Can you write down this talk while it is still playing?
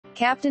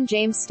Captain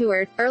James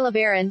Stewart, Earl of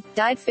Arran,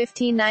 died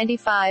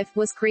 1595,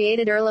 was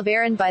created Earl of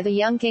Arran by the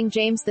young King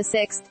James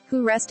VI,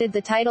 who wrested the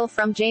title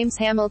from James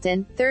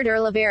Hamilton, 3rd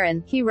Earl of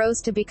Arran. He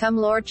rose to become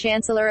Lord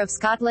Chancellor of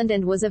Scotland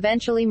and was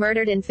eventually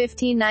murdered in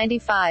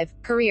 1595.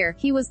 Career: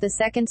 he was the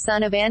second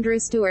son of Andrew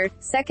Stewart,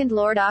 2nd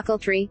Lord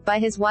Ochiltree, by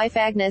his wife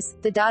Agnes,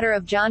 the daughter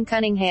of John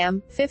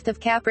Cunningham, 5th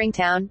of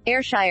Capringtown,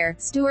 Ayrshire.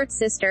 Stewart's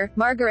sister,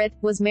 Margaret,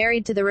 was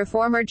married to the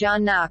reformer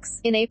John Knox.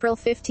 In April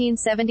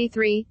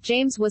 1573,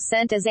 James was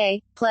sent as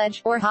a pledge,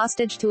 or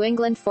hostage to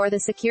England for the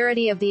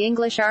security of the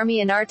English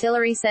army and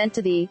artillery sent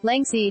to the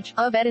Lang siege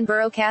of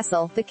Edinburgh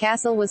Castle. The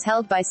castle was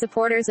held by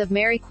supporters of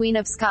Mary Queen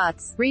of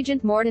Scots.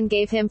 Regent Morden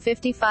gave him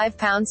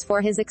 £55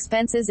 for his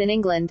expenses in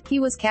England.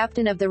 He was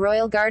captain of the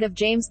Royal Guard of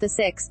James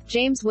VI.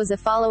 James was a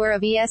follower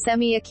of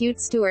Esme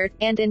Acute Stewart,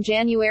 and in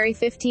January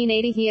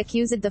 1580 he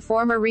accused the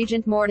former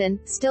Regent Morden,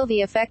 still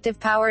the effective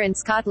power in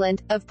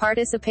Scotland, of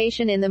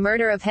participation in the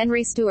murder of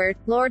Henry Stewart,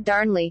 Lord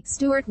Darnley.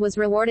 Stewart was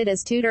rewarded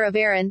as Tutor of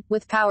Arran,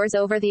 with powers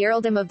over the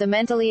earldom of the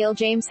mentally ill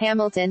James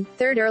Hamilton,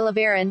 3rd Earl of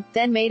Arran,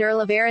 then made Earl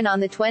of Arran on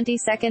the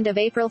 22nd of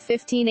April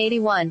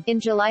 1581. In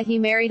July he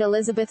married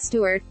Elizabeth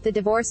Stewart, the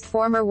divorced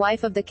former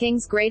wife of the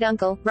king's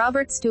great-uncle,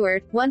 Robert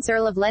Stewart, once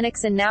Earl of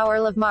Lennox and now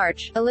Earl of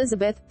March.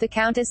 Elizabeth, the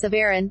Countess of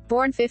Arran,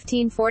 born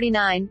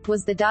 1549,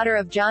 was the daughter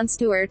of John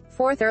Stewart,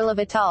 4th Earl of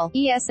Atholl.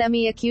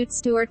 Esme Acute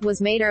Stewart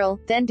was made Earl,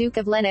 then Duke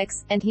of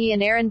Lennox, and he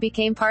and Arran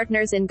became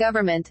partners in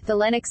government. The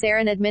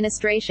Lennox-Arran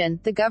administration,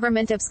 the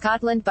government of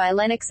Scotland by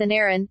Lennox and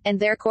Arran, and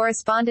their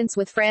correspondence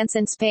with France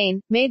and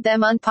Spain, made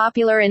them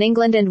unpopular in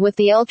England and with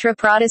the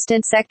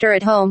ultra-Protestant sector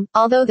at home.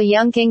 Although the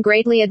young king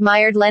greatly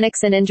admired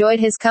Lennox and enjoyed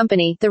his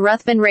company, the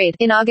Ruthven raid.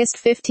 In August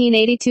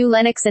 1582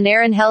 Lennox and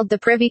Arran held the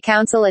Privy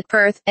Council at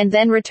Perth, and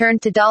then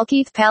returned to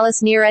Dalkeith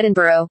Palace near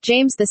Edinburgh.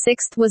 James VI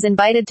was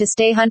invited to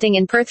stay hunting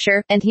in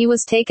Perthshire, and he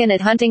was taken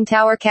at Hunting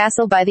Tower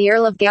Castle by the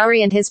Earl of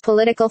Gowrie and his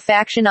political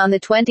faction on the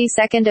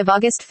 22nd of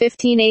August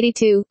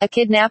 1582, a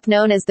kidnap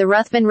known as the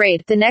Ruthven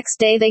raid. The next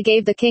day they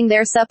gave the king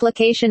their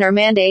supplication or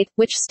mandate,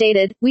 which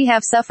stated, "We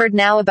have suffered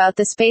now about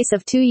the space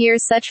of 2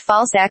 years such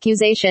false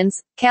accusations,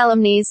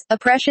 calumnies,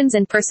 oppressions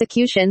and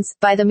persecutions,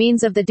 by the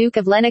means of the Duke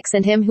of Lennox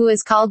and him who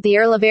is called the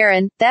Earl of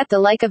Arran, that the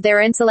like of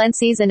their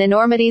insolencies and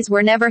enormities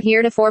were never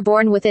heretofore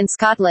borne within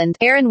Scotland."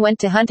 Arran went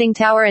to Hunting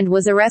Tower and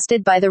was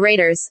arrested by the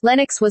raiders.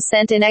 Lennox was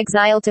sent in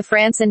exile to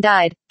France and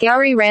died.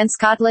 Gowrie ran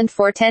Scotland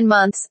for 10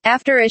 months,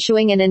 after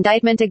issuing an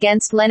indictment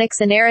against Lennox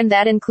and Arran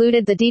that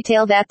included the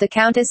detail that the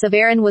Countess of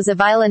Arran was a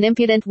vile and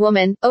impudent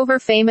woman, over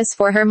famous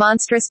for her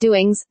monstrous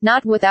doings,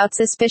 not without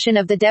suspicion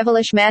of the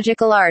devilish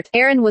magical art.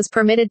 Arran was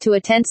permitted to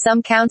attend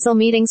some council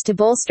meetings to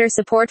bolster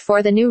support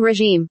for the new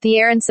regime, the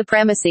Arran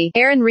supremacy.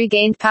 Arran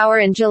regained power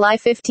in July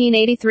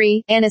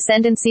 1583, an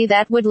ascendancy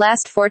that would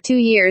last for 2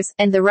 years,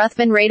 and the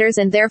Ruthven raiders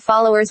and their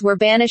followers were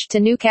banished to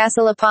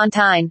Newcastle upon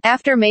Tyne.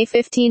 After May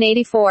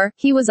 1584,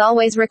 he was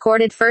always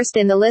recorded first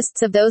in the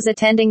lists of those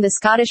attending the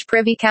Scottish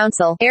Privy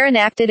Council. Arran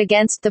acted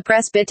against the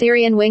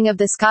Presbyterian wing of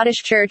the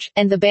Scottish Church,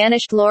 and the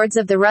banished lords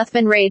of the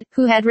Ruthven raid,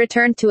 who had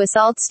returned to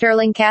assault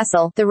Stirling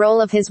Castle. The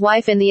role of his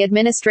wife in the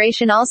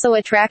administration also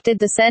attracted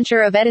the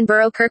censure of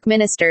Edinburgh Kirk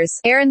ministers.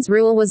 Arran's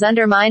rule was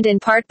undermined in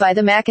part by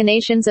the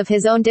machinations of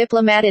his own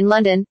diplomat in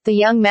London, the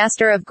young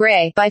Master of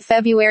Grey. By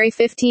February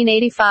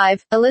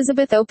 1585,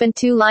 Elizabeth opened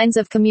 2 lines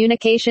of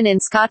communication in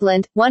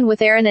Scotland, one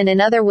with Arran and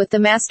another with the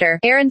Master.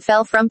 Arran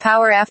fell from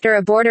power after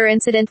a border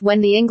incident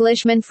when the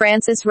Englishman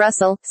Francis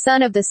Russell,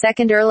 son of the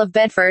 2nd Earl of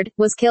Bedford,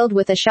 was killed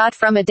with a shot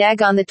from a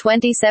dag on the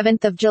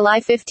 27th of July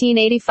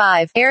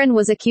 1585. Arran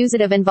was accused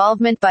of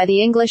involvement by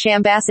the English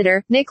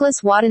ambassador,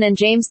 Nicholas Wotton, and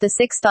James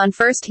VI on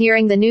first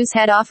hearing the news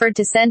had offered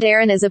to send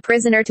Arran as a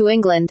prisoner to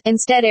England.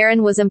 Instead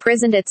Arran was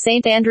imprisoned at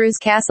St Andrew's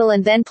Castle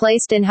and then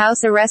placed in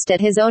house arrest at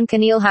his own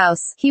Kinneil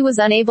House. He was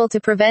unable to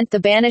prevent the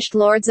banished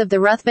lords of the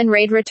Ruthven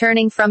raid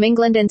returning from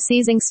England and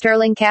seizing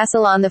Stirling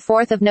Castle on the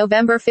 4th of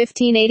November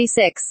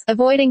 1586.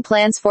 Avoiding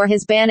plans for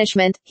his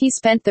banishment, he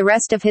spent the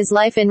rest of his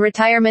life in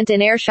retirement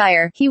in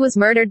Ayrshire. He was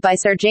murdered by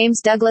Sir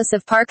James Douglas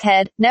of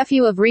Parkhead,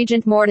 nephew of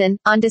Regent Morden,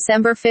 on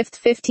December 5,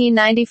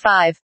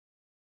 1595.